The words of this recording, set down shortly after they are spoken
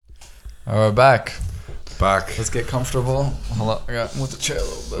We're back. Back. Let's get comfortable. Hold on, I got to move the chair a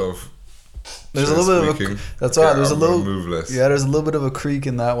little bit. Love. There's a little bit of a, that's right. There's a little move less. Yeah, there's a little bit of a creak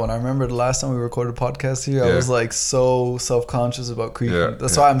in that one. I remember the last time we recorded a podcast here, I was like so self-conscious about creaking. Yeah,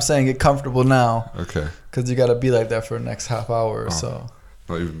 That's why I'm saying get comfortable now. Okay. Because you got to be like that for the next half hour or so.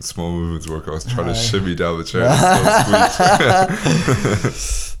 Not even small movements work. I was trying to shimmy down the chair. And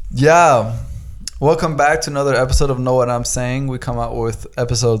still Yeah. Welcome back to another episode of Know What I'm Saying. We come out with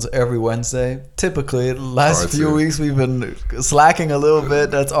episodes every Wednesday. Typically, the last few weeks we've been slacking a little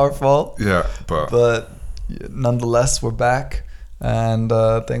bit. That's our fault. Yeah, but nonetheless, we're back, and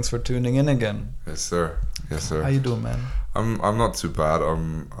thanks for tuning in again. Yes, sir. Yes, sir. How you doing, man? I'm not too bad.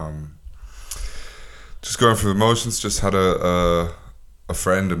 I'm just going through the motions. Just had a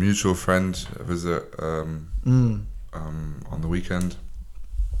mutual friend, visit on the weekend.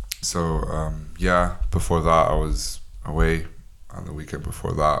 So before that I was away. On the weekend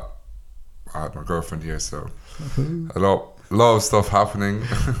before that I had my girlfriend here, so a lot of stuff happening.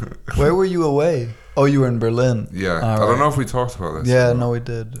 Where were you away? Oh, you were in Berlin. Yeah. I don't know if we talked about this. Yeah, no, we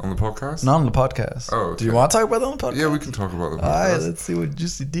did. On the podcast? Not on the podcast. Oh, okay. Do you want to talk about that on the podcast? Yeah, we can talk about the podcast. All right, let's see what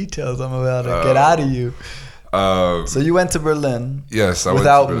juicy details I'm about to get out of you. So you went to Berlin. Yes, I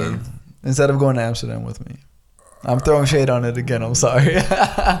without went to Berlin. Me, instead of going to Amsterdam with me. I'm throwing shade on it again. I'm sorry.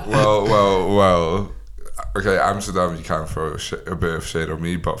 well. Okay, Amsterdam, you can't throw a bit of shade on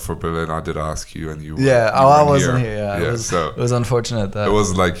me, but for Berlin, I did ask you, and you. I wasn't here. Yeah, it was unfortunate that it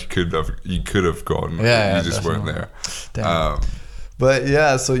wasn't like you could have gone. Yeah, you just weren't there. Damn. But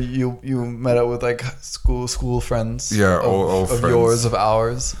yeah, so you met up with like school friends. Yeah, all friends. Yours, of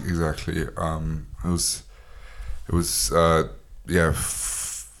ours. Exactly. It was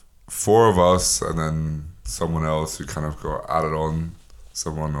four of us, and then someone else who kind of got added on.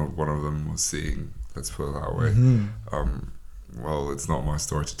 One of them was seeing. Let's put it that way. Mm-hmm. Well, it's not my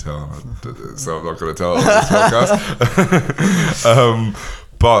story to tell, so I'm not going to tell it on this podcast.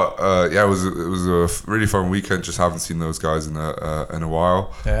 It was a really fun weekend. Just haven't seen those guys in a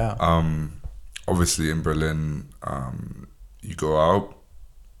while. Yeah. Obviously in Berlin, you go out.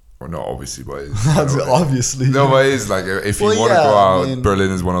 Or not obviously, but obviously. No, but it's like if you want to go out, Berlin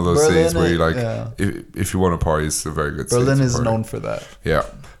is one of those cities where you like. Yeah. If you want to party, it's a very good city. Berlin is known for that. Yeah,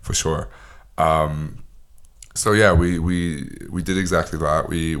 for sure. So yeah, we did exactly that.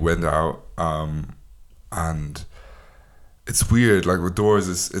 We went out, and it's weird. Like the doors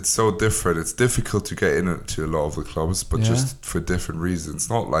it's so different. It's difficult to get into a lot of the clubs, but just for different reasons.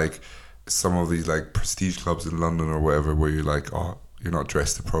 Not like some of these like prestige clubs in London or whatever, where you're like, oh, you're not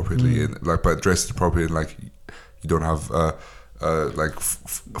dressed appropriately, but dressed appropriately, and like you don't have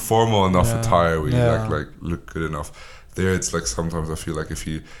formal enough attire where you like look good enough. There, it's like sometimes I feel like if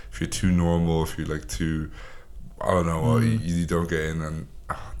you're too normal, if you're like too, I don't know, you don't get in. And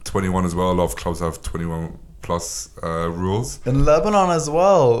 21 as well. A lot of clubs have 21 plus rules. In Lebanon as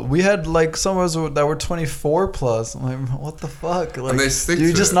well, we had like some of us that were 24 plus. I'm like, what the fuck? Like, and they stick do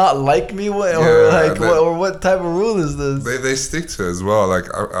you to just it. Not like me? What type of rule is this? They stick to it as well.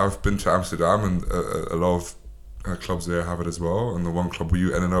 Like I've been to Amsterdam, and a lot of clubs there have it as well. And the one club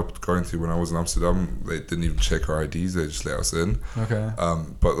we ended up going to when I was in Amsterdam, they didn't even check our IDs. They just let us in. Okay.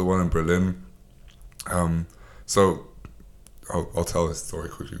 But the one in Berlin, so I'll tell this story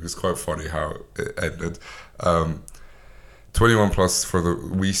quickly. It's quite funny how it ended. 21 plus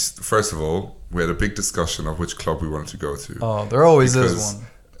first of all, we had a big discussion of which club we wanted to go to. Oh, there always is one.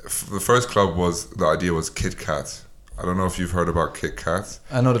 The first club the idea was Kit Kat. I don't know if you've heard about Kit Kat.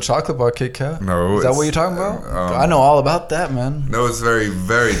 I know the chocolate bar Kit Kat. No. Is that what you're talking about? I know all about that, man. No, it's very,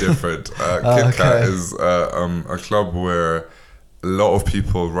 very different. Kit Kat is a club where a lot of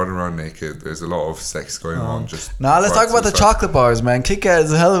people run around naked. There's a lot of sex going on. Let's talk about the chocolate bars, man. Kit Kat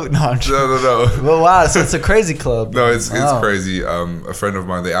is a hell of no. No. Well, wow, so it's a crazy club. No, it's crazy. A friend of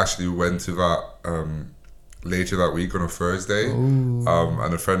mine, they actually went to that later that week on a Thursday. And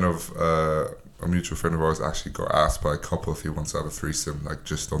a friend of a mutual friend of ours actually got asked by a couple if he wants to have a threesome, like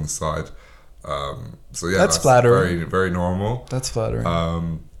just on the side. So yeah, that's flattering. Very, very normal. That's flattering.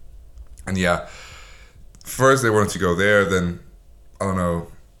 And yeah, first they wanted to go there. Then I don't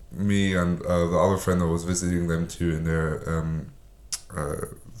know, me and the other friend that was visiting them too, and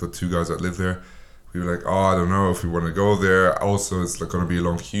the two guys that live there, we were like, I don't know if we want to go there. Also, it's like going to be a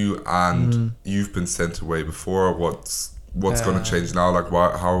long queue, and you've been sent away before. What's going to change now? Like,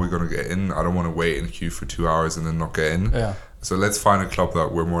 how are we going to get in? I don't want to wait in a queue for 2 hours and then not get in. Yeah. So let's find a club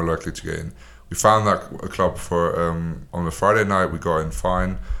that we're more likely to get in. We found a club for on the Friday night. We got in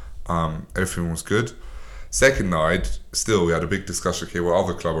fine. Everything was good. Second night, still we had a big discussion. Okay, what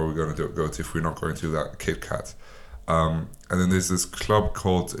other club are we going to go to if we're not going to that Kit Kat? And then there's this club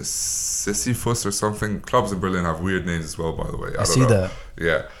called Sisyphus or something. Clubs in Berlin have weird names as well, by the way. I don't see know. that.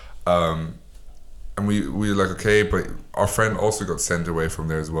 Yeah. And we were like, okay, but our friend also got sent away from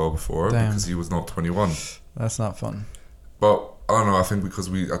there as well before. Damn. Because he was not 21. That's not fun. But I don't know, I think because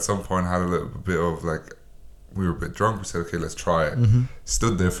we at some point had a little bit of like, we were a bit drunk, we said, okay, let's try it.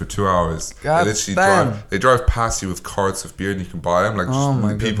 Stood there for 2 hours. God They literally damn. they drive past you with carts of beer and you can buy them. Like, Oh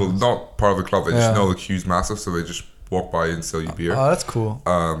my just people, goodness. not part of the club, they Yeah. just know the queue's massive, so they just walk by you and sell you beer. Oh, that's cool.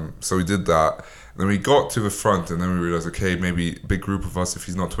 So we did that. And then we got to the front and then we realized, okay, maybe big group of us, if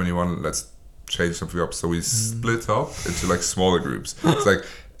he's not 21, let's change something up. So we split up into like smaller groups. It's like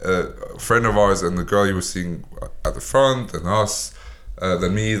a friend of ours and the girl you were seeing at the front, and us,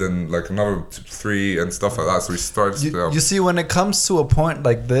 then me, then like another 3 and stuff like that. So we started to split up. You see, when it comes to a point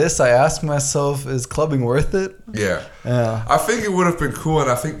like this, I ask myself, is clubbing worth it? Yeah. Yeah. I think it would have been cool,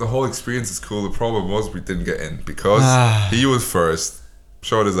 and I think the whole experience is cool. The problem was we didn't get in because he was first,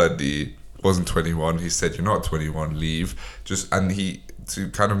 showed his ID, wasn't 21. He said, "You're not 21, leave." And he, to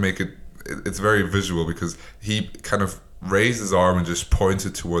kind of make it, it's very visual because he kind of raised his arm and just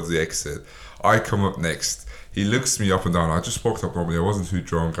pointed towards the exit. I come up next. He looks me up and down. I just walked up normally. I wasn't too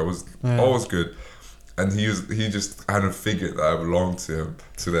drunk. I was always good. And he just kind of figured that I belonged to them.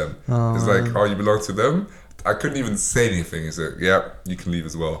 It's like, oh, you belong to them? I couldn't even say anything. He said, yeah, you can leave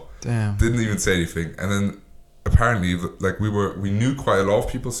as well. Damn. Didn't even say anything. And then apparently, like we knew quite a lot of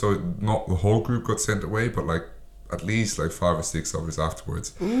people, so not the whole group got sent away, but like at least like 5 or 6 of us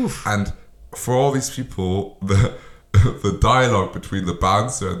afterwards. Oof. And for all these people, the dialogue between the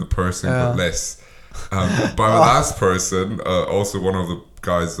bouncer and the person got less. By the last person, also one of the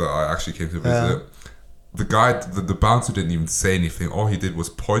guys that I actually came to visit, the guy, the bouncer didn't even say anything. All he did was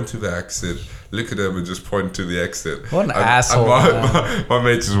point to the exit, look at him, and just point to the exit. What an asshole! And my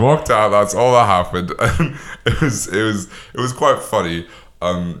mate just walked out. That's all that happened. And it was quite funny.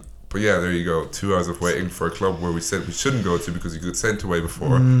 But yeah, there you go. 2 hours of waiting for a club where we said we shouldn't go to because you got sent away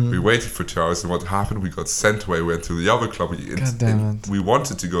before. We waited for 2 hours, and what happened? We got sent away. We went to the other club we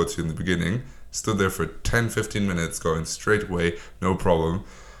wanted to go to in the beginning. Stood there for 10-15 minutes, going straight away, no problem.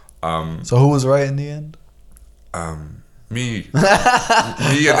 So who was right in the end? Me.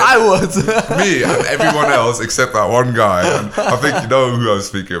 I was. Me and everyone else except that one guy. And I think you know who I'm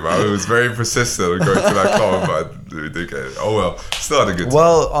speaking about. He was very persistent in going to that club, but we did get it. Oh well, still had a good time.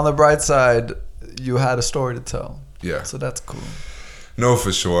 Well, on the bright side, you had a story to tell. Yeah. So that's cool. No,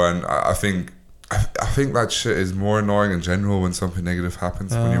 for sure. And I think that shit is more annoying in general when something negative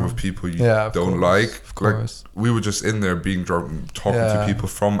happens when you're with people you don't like. Of course. Like, we were just in there being drunk, talking to people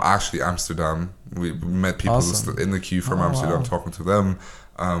from actually Amsterdam. We met people in the queue from Amsterdam, talking to them.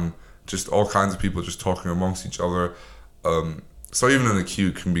 Just all kinds of people just talking amongst each other. So even in the queue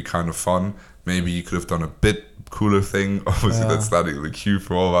it can be kind of fun. Maybe you could have done a bit cooler thing, obviously, than standing in the queue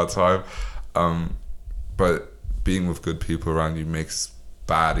for all that time. But being with good people around you makes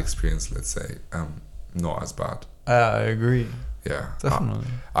bad experience, let's say, not as bad. I agree. Yeah, Definitely.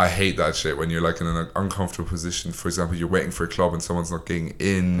 I hate that shit when you're like in an uncomfortable position. For example, you're waiting for a club and someone's not getting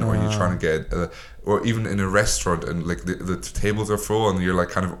in, or you're trying to get, or even in a restaurant and like the tables are full and you're like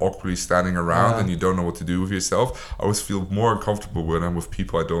kind of awkwardly standing around and you don't know what to do with yourself. I always feel more uncomfortable when I'm with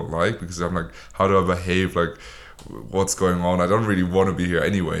people I don't like because I'm like, how do I behave? Like, what's going on? I don't really want to be here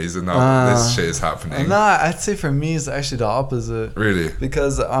anyways, and now this shit is happening. Nah, I'd say for me it's actually the opposite. Really?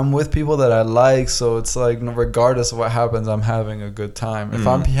 Because I'm with people that I like, so it's like regardless of what happens, I'm having a good time. If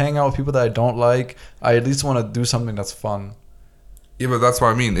I'm hanging out with people that I don't like, I at least want to do something that's fun. Yeah, but that's what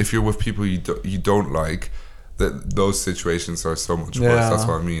I mean. If you're with people you don't like, those situations are so much worse. That's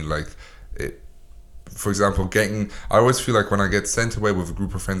what I mean. Like, for example, I always feel like when I get sent away with a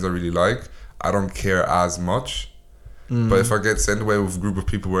group of friends I really like, I don't care as much. But if I get sent away with a group of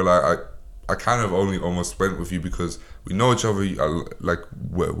people where like I kind of only almost went with you because we know each other, like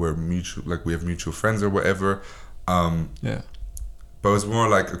we're mutual, like we have mutual friends or whatever. But it was more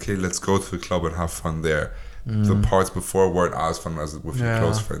like, okay, let's go to the club and have fun there. The parts before weren't as fun as with your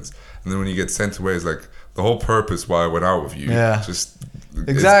close friends. And then when you get sent away, it's like the whole purpose why I went out with you just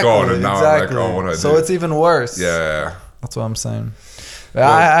is gone. And now I'm like, oh, what I do? So it's even worse. Yeah. That's what I'm saying. Well,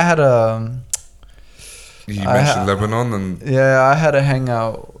 I had a... You mentioned Lebanon and... Yeah, I had a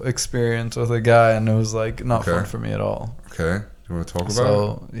hangout experience with a guy and it was like not fun for me at all. Okay. You want to talk about it?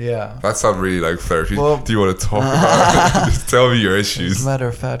 So, yeah. That sounds really like therapy. Do you want to talk about it? Just tell me your issues. As a matter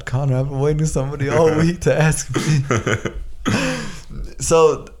of fact, Connor, I've been waiting for somebody all week to ask me.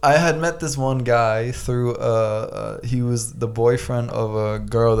 So, I had met this one guy through, he was the boyfriend of a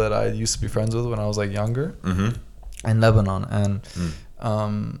girl that I used to be friends with when I was like younger in Lebanon.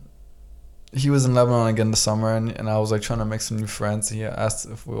 And he was in Lebanon again this summer, and I was like trying to make some new friends. He asked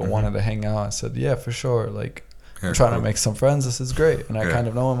if we wanted to hang out. I said, yeah, for sure. Like, I'm trying to make some friends. This is great. And I kind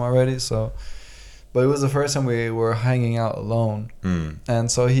of know him already. So, but it was the first time we were hanging out alone. And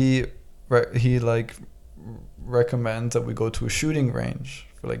so he like recommends that we go to a shooting range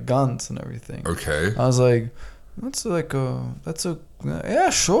for like guns and everything. Okay. I was like, yeah,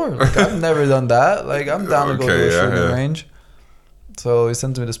 sure. Like, I've never done that. Like, I'm down to go to a shooting range. So he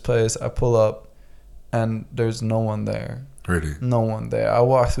sends me this place. I pull up, and there's no one there. Really? No one there. I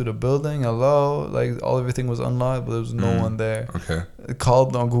walked through the building. Hello, like everything was unlocked, but there was no one there. Okay. I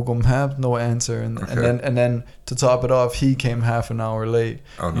called on Google Maps, no answer, and then to top it off, he came half an hour late.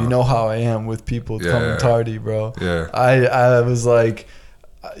 Oh, no. You know how I am with people coming tardy, bro. Yeah. I was like,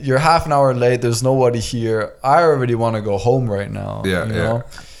 you're half an hour late. There's nobody here. I already want to go home right now. Yeah. You know?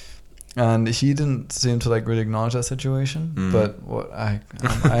 And he didn't seem to like really acknowledge that situation. But I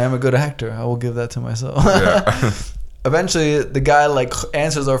am a good actor. I will give that to myself. Yeah. Eventually, the guy like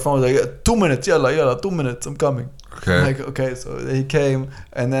answers our phone like 2 minutes. Yalla, 2 minutes. I'm coming. Okay. I'm like, okay. So he came,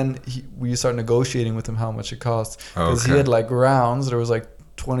 and then we start negotiating with him how much it costs because he had like rounds. There was like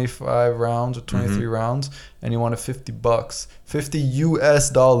 25 rounds or 23 rounds, and he wanted $50, $50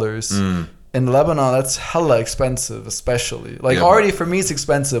 US. In Lebanon, that's hella expensive, especially. Like, already for me, it's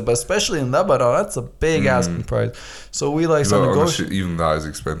expensive, but especially in Lebanon, that's a big asking price. So we like started negotiating. Even that is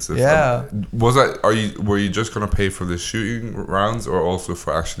expensive. Yeah. Were you just gonna pay for the shooting rounds, or also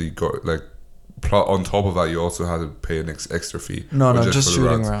for actually on top of that, you also had to pay an extra fee? No, just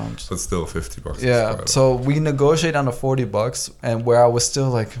shooting rounds. But still $50. Yeah. So we negotiated down to $40, and where I was still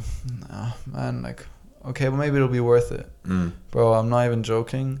like, nah, man, like, okay, but maybe it'll be worth it, bro. I'm not even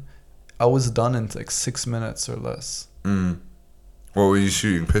joking. I was done in like 6 minutes or less. What were you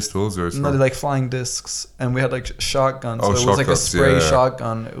shooting? Pistols or something? No, like flying discs, and we had like shotguns. So it was like a spray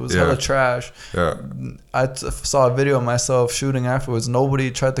shotgun. It was hella trash. Yeah. I saw a video of myself shooting afterwards. Nobody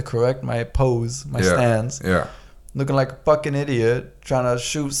tried to correct my pose, my stance. Yeah. Looking like a fucking idiot trying to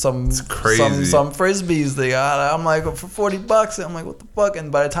shoot some frisbees they got. I'm like, for $40. I'm like, what the fuck?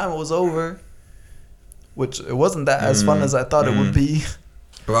 And by the time it was over, which it wasn't that as fun as I thought it would be.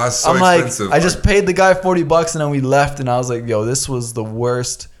 But that's so expensive. Like, I just paid the guy $40 and then we left, and I was like, yo, this was the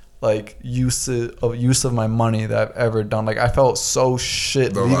worst like use of my money that I've ever done. Like, I felt so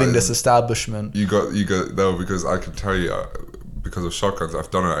shit leaving this establishment. You got no, because I can tell you, because of shotguns, I've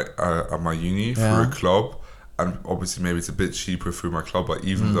done it at my uni through a club, and obviously maybe it's a bit cheaper through my club, but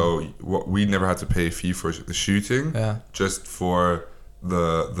even though we never had to pay a fee for the shooting, just for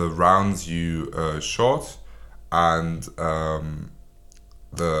the rounds you shot, and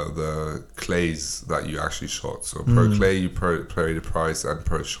the clays that you actually shot. So per clay you pay the price, and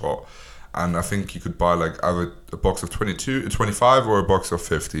per shot. And I think you could buy like either a box of 25 or a box of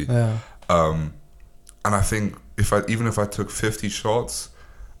 50. Yeah. And I think if I took 50 shots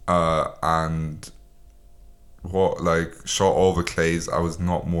and shot all the clays, I was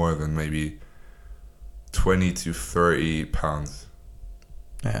not more than maybe 20 to 30 pounds.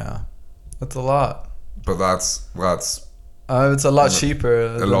 Yeah, that's a lot. But that's it's a lot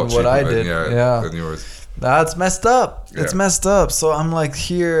cheaper than what I did. Than yours. That's messed up. It's messed up. So I'm like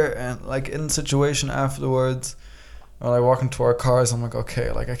here and like in the situation afterwards, when I walk into our cars, I'm like,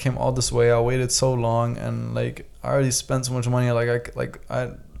 okay, like I came all this way, I waited so long, and like I already spent so much money. I don't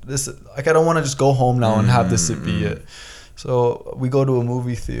want to just go home now and have this be it. So we go to a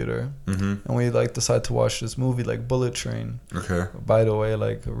movie theater, and we like decide to watch this movie, like Bullet Train. Okay. By the way,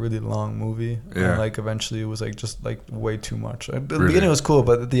 like a really long movie. Yeah. And like eventually it was like just like way too much. At the beginning it was cool,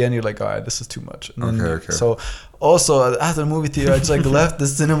 but at the end you're like, all right, this is too much. And then, so also after the movie theater, I just like left the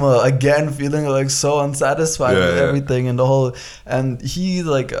cinema again feeling like so unsatisfied with everything and the whole. And he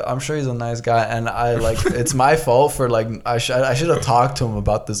like, I'm sure he's a nice guy, and I like it's my fault for like I should have talked to him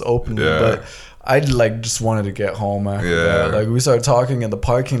about this openly, but I like just wanted to get home after that. Like we started talking in the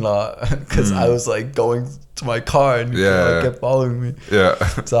parking lot because I was like going to my car and he kept following me. Yeah.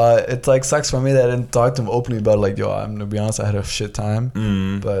 So it's like sucks for me that I didn't talk to him openly about like, yo, I'm gonna be honest, I had a shit time.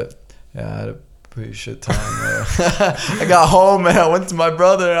 But yeah, I had a pretty shit time. I got home and I went to my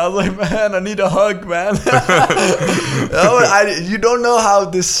brother and I was like, man, I need a hug, man. You don't know how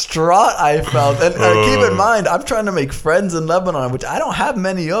distraught I felt. And keep in mind, I'm trying to make friends in Lebanon, which I don't have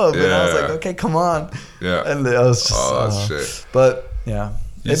many of. And I was like, okay, come on. Yeah. And I was just, shit. But yeah,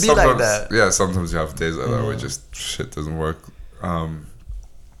 it'd be like that. Yeah, sometimes you have days like that where just shit doesn't work. A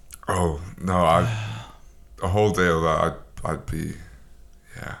whole day of that, I'd be,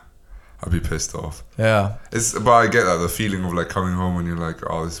 I'd be pissed off. Yeah. But I get that, the feeling of like coming home and you're like,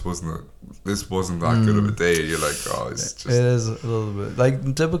 oh, this wasn't that good of a day. You're like, oh, it's just. It is a little bit.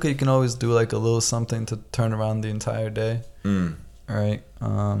 Like, typically you can always do like a little something to turn around the entire day. Right?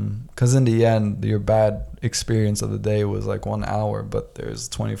 Because in the end, your bad experience of the day was like 1 hour, but there's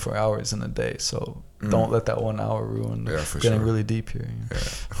 24 hours in a day. So don't let that 1 hour ruin. Yeah, for getting sure. really deep here.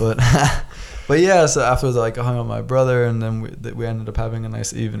 Yeah. But yeah, so afterwards I hung out with my brother, and then we ended up having a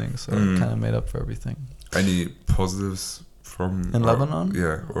nice evening. So it kind of made up for everything. Any positives from in Lebanon?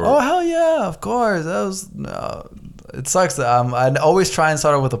 Yeah. Oh hell yeah, of course. That was. It sucks that I always try and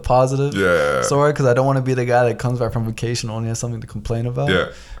start out with a positive story, because I don't want to be the guy that comes back from vacation and only has something to complain about.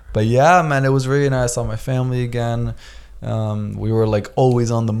 Yeah. But yeah, man, it was really nice. I saw my family again. We were like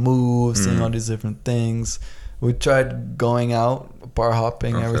always on the move, seeing all these different things. We tried going out, bar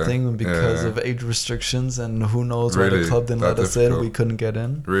hopping, everything, and because of age restrictions and who knows why the club didn't let us in, we couldn't get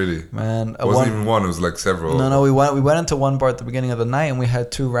in. Really? Man, it wasn't even one. It was like several. No, we went into one bar at the beginning of the night, and we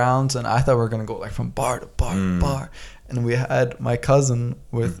had 2 rounds, and I thought we were gonna go like from bar to bar to bar, and we had my cousin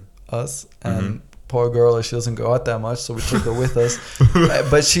with us, and poor girl, she doesn't go out that much, so we took her with us,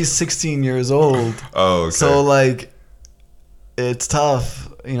 but she's 16 years old. Oh, okay. So like, it's tough.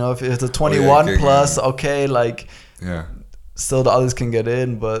 You know, if it's a 21 plus, okay, like, still the others can get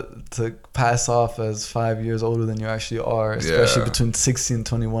in, but to pass off as 5 years older than you actually are, especially between 16 and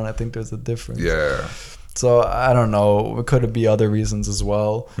 21, I think there's a difference. Yeah. So I don't know, it could be other reasons as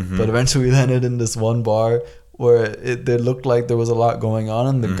well, but eventually we landed in this one bar where it looked like there was a lot going on,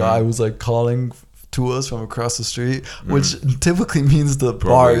 and the guy was like calling to us from across the street, which typically means the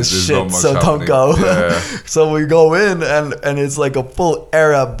bar is shit, so don't go. So we go in, and it's like a full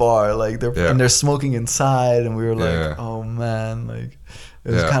Arab bar, like they're smoking inside, and we were like, oh man, like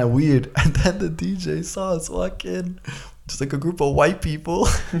it was kind of weird. And then the DJ saw us walk in, just like a group of white people.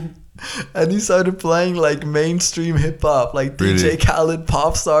 And he started playing like mainstream hip hop, like DJ Khaled,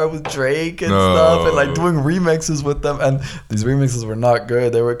 Popstar with Drake and stuff, and like doing remixes with them. And these remixes were not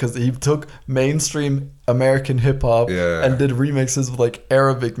good. They were because he took mainstream American hip hop and did remixes with like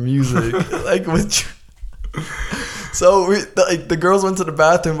Arabic music, like with. So the girls went to the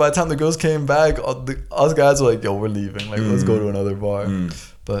bathroom. By the time the girls came back, us guys were like, "Yo, we're leaving. Like, let's go to another bar."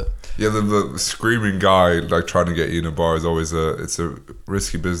 But yeah, the screaming guy like trying to get you in a bar is always it's a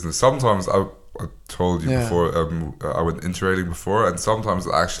risky business. Sometimes I told you before, I went interrating before, and sometimes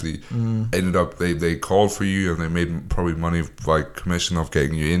it actually ended up they called for you and they made probably money like commission of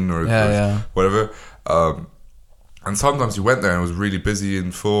getting you in or whatever. And sometimes you went there and it was really busy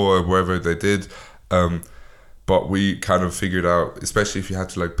and full or wherever they did. But we kind of figured out, especially if you had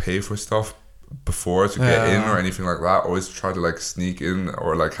to like pay for stuff before to get in or anything like that, always try to like sneak in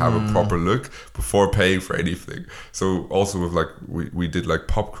or like have a proper look before paying for anything. So also with like we did like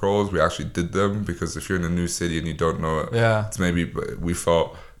pub crawls, we actually did them, because if you're in a new city and you don't know it, it's maybe, we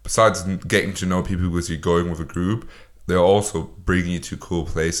thought besides getting to know people because you're going with a group, they'll also bring you to cool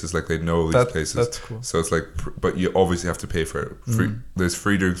places, like they know these places. That's cool. So it's like, but you obviously have to pay for it. There's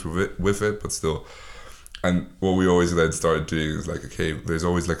free drinks with it, but still. And what we always then started doing is like, okay, there's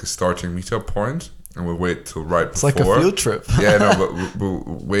always like a starting meetup point, and we'll wait till right before. It's like a field trip. But we'll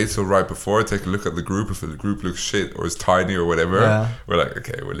wait till right before, take a look at the group. If the group looks shit or is tiny or whatever, we're like,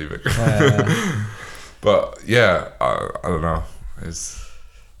 okay, we're leaving. But I don't know.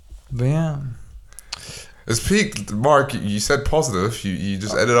 It's peak. Mark, you said positive. You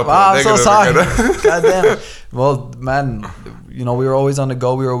just ended up negative. I'm so sorry. God damn. Well, man, you know, we were always on the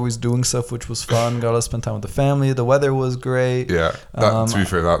go. We were always doing stuff, which was fun. Got to spend time with the family. The weather was great. Yeah, to be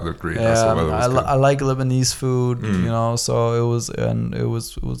fair, that looked great. I like Lebanese food, you know, so it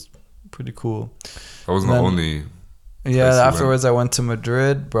was pretty cool. That wasn't the only. Yeah, afterwards I went to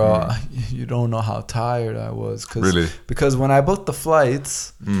Madrid, bro. You don't know how tired I was. Because when I booked the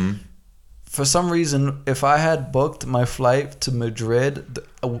flights. For some reason, if I had booked my flight to Madrid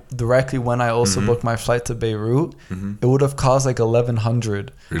directly when I also booked my flight to Beirut, it would have cost like $1,100.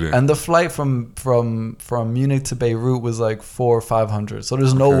 Really? And the flight from Munich to Beirut was like $400 or $500. So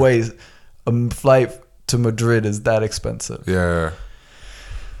there's no way a flight to Madrid is that expensive. Yeah.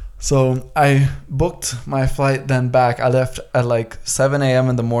 So I booked my flight then back. I left at like 7 a.m.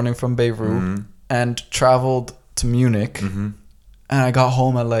 in the morning from Beirut and traveled to Munich. And I got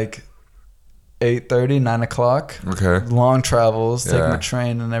home at like 8:30, 9 o'clock. Okay. Long travels, take Yeah. my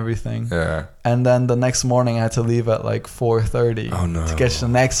train and everything. Yeah. And then the next morning I had to leave at like 4:30 Oh, no. to catch the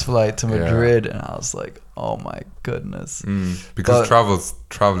next flight to Yeah. Madrid. And I was like, oh my goodness. Because But-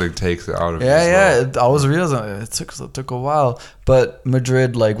 traveling takes it out of you. Yeah, as yeah. well. I was realizing it took a while, but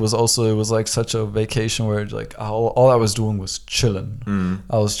Madrid like was like such a vacation where like all I was doing was chilling.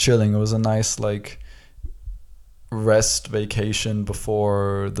 I was chilling. It was a nice like rest vacation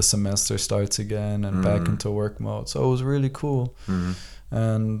before the semester starts again and back into work mode. So it was really cool.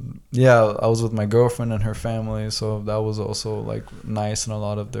 And yeah, I was with my girlfriend and her family, so that was also like nice in a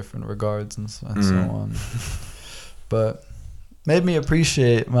lot of different regards and so on. But made me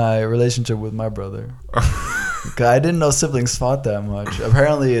appreciate my relationship with my brother. 'Cause I didn't know siblings fought that much.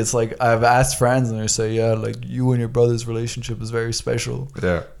 Apparently, it's like I've asked friends and they say, yeah, like you and your brother's relationship is very special.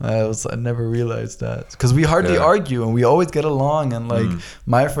 Yeah. I never realized that because we hardly Yeah. argue and we always get along and like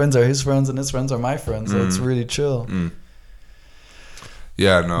my friends are his friends and his friends are my friends, so it's really chill.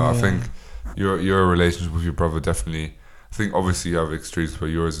 Yeah, no, I Yeah. think your relationship with your brother definitely. I think obviously you have extremes, but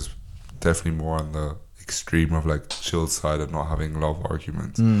yours is definitely more on the extreme of like chill side and not having a lot of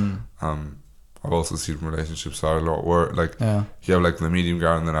arguments. I've also seen relationships are a lot where like you have like the medium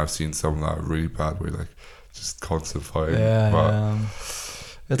ground, and then I've seen some that are really bad where like just constant fighting. But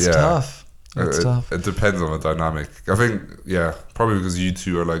It's yeah. tough. It's tough. It depends on the dynamic. I think, probably because you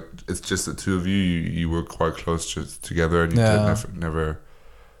two are like, it's just the two of you. You were quite close together, and you never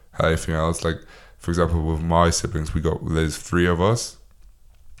had anything else. Like, for example, with my siblings, there's 3 of us,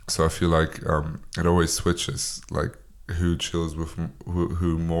 so I feel like it always switches, like who chills with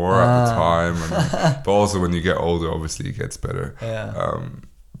who more at the time, but also when you get older, obviously it gets better.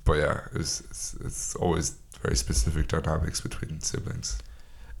 But yeah, it's always very specific dynamics between siblings.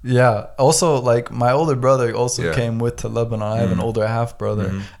 Yeah. Also, like my older brother also came to Lebanon. I have an older half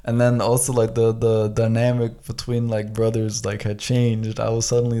brother, and then also like the dynamic between like brothers like had changed. I was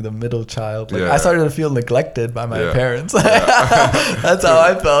suddenly the middle child. Like I started to feel neglected by my parents. That's how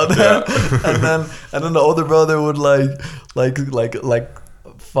I felt. and then the older brother would like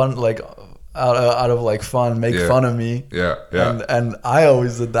fun like. Out of like fun, make fun of me. And I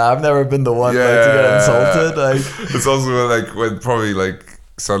always did that. I've never been the one like to get insulted. Like it's also like when probably like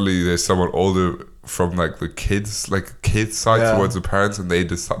suddenly there's someone older from like the kids side towards the parents, and they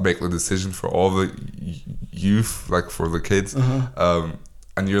just make the decision for all the youth, like for the kids.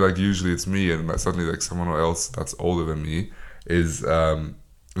 And you're like, usually it's me, and like suddenly like someone else that's older than me is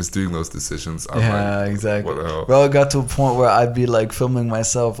doing those decisions. I'm like, exactly. What the hell? Well, it got to a point where I'd be like filming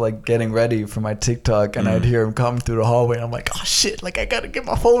myself, like getting ready for my TikTok, and I'd hear him coming through the hallway, and I'm like, oh shit, like I gotta get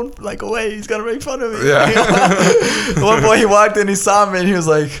my phone like away. He's gonna make fun of me. Yeah. One boy, he walked in, he saw me, and he was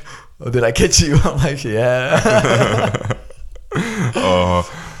like, oh, did I catch you? I'm like, yeah. Oh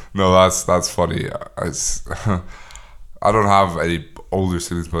no, that's funny. I don't have any older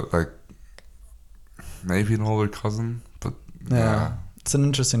siblings, but like maybe an older cousin. But yeah. It's an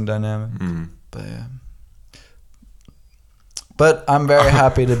interesting dynamic. But yeah. But I'm very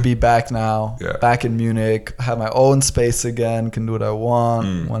happy to be back now. Back in Munich. Have my own space again. Can do what I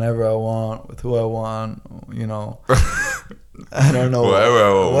want. Whenever I want. With who I want. You know. I don't know.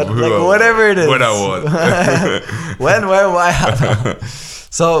 Whatever it is. When I want. When, where, why, how.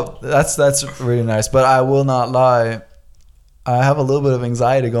 So that's really nice. But I will not lie. I have a little bit of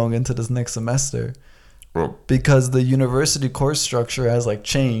anxiety going into this next semester. Because the university course structure has like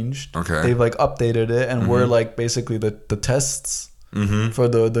changed. They've like updated it, and we're like basically the tests for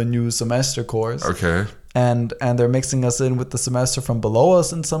the new semester course. And they're mixing us in with the semester from below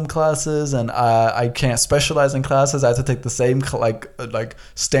us in some classes, and I can't specialize in classes. I have to take the same like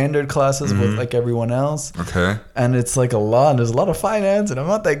standard classes with like everyone else. And it's like a lot. And there's a lot of finance, and I'm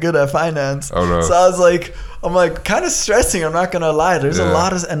not that good at finance. Oh no. So I'm like kind of stressing. I'm not gonna lie. There's a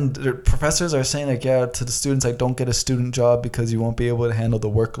lot of, and the professors are saying like, to the students, like, don't get a student job because you won't be able to handle the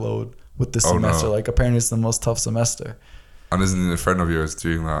workload with this semester. No. Like apparently it's the most tough semester. And isn't a friend of yours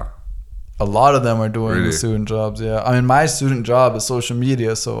doing that? A lot of them are doing the student jobs. Yeah, I mean, my student job is social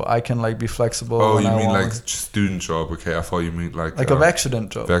media, so I can like be flexible. Oh, when you I mean want. like student job? Okay, I thought you mean like a Werkstudent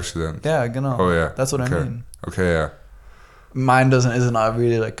job. Werkstudent. Yeah, genau. Oh yeah, that's what I mean. Okay, yeah. Mine isn't not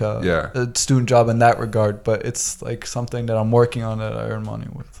really like a student job in that regard, but it's like something that I'm working on that I earn money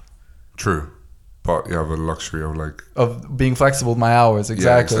with. True. But you have a luxury of being flexible with my hours.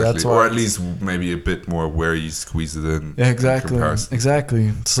 Exactly. That's why. Or at least maybe a bit more where you squeeze it in. Yeah,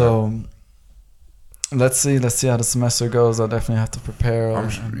 exactly. So let's see how the semester goes. I'll definitely have to prepare.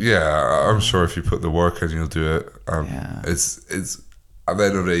 I'm sure if you put the work in, you'll do it. It's at the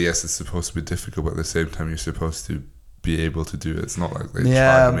end of the day, yes, it's supposed to be difficult, but at the same time, you're supposed to be able to do it. It's not like they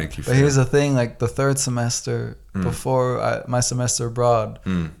try to make you but feel. here's the thing, like the third semester before my semester abroad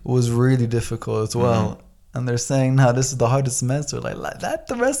was really difficult as well. And they're saying now this is the hardest semester. Like that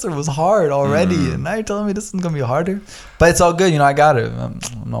semester was hard already, and now you're telling me this is gonna be harder. But it's all good, I got it. I'm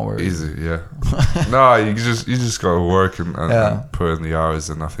not worried. Easy, yeah. No, you just gotta work and put in the hours,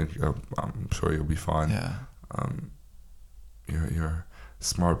 and I think I'm sure you'll be fine. Yeah. You're a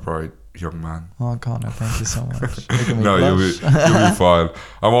smart, bright young man. Oh, Connor, thank you so much. No, you'll be fine.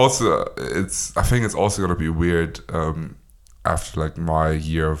 I think it's also gonna be weird after like my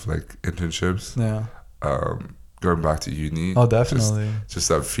year of like internships. Yeah. Going back to uni. Oh, definitely. Just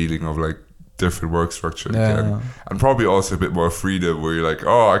that feeling of like different work structure again, and probably also a bit more freedom where you're like,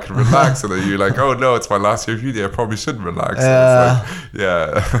 oh, I can relax, and then you're like, oh no, it's my last year of uni, I probably shouldn't relax.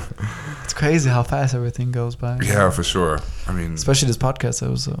 It's crazy how fast everything goes by. Yeah, for sure. I mean, especially this podcast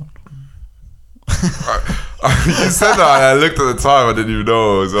episode. You said that, and I looked at the time, I didn't even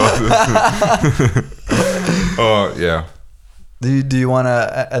know it was on. Oh yeah. Do you want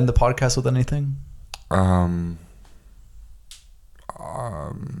to end the podcast with anything?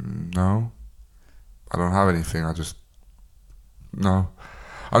 No, I don't have anything. No.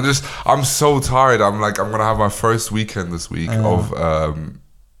 I'm so tired. I'm gonna have my first weekend this week of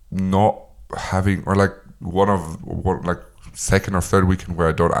not having, or like like second or third weekend where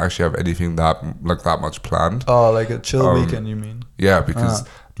I don't actually have anything that much planned. Oh, like a chill weekend, you mean? Yeah, because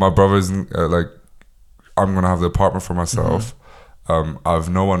my brother's like, I'm gonna have the apartment for myself. I have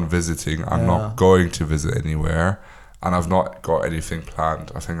no one visiting. I'm not going to visit anywhere, and I've not got anything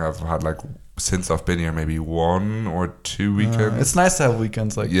planned. I think I've had like, since I've been here, maybe 1 or 2 weekends. It's nice to have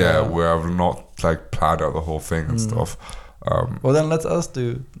weekends like that. Where I've not like planned out the whole thing and stuff. Well, then let's us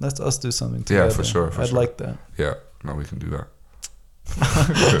do something together. Yeah, for sure. I'd like that. Yeah, no, we can do that.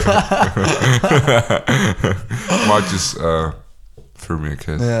 Mark just threw me a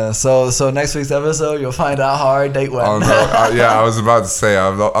kiss. Yeah. So next week's episode, you'll find out how our date went. I was about to say,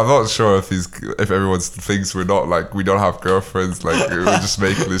 I'm not sure if everyone thinks we don't have girlfriends, like we're just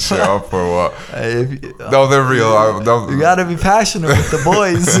making this shit up or what. No, they're real. You gotta be passionate with the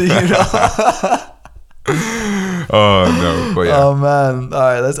boys, Oh no, but yeah. Oh man. All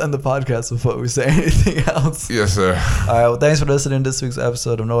right, let's end the podcast before we say anything else. Yes, sir. All right, well, thanks for listening to this week's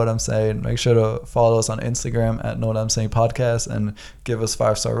episode of Know What I'm Saying. Make sure to follow us on Instagram at Know What I'm Saying Podcast, and give us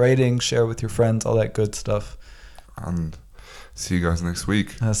 5-star ratings, share with your friends, all that good stuff. And see you guys next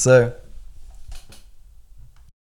week. Yes, sir.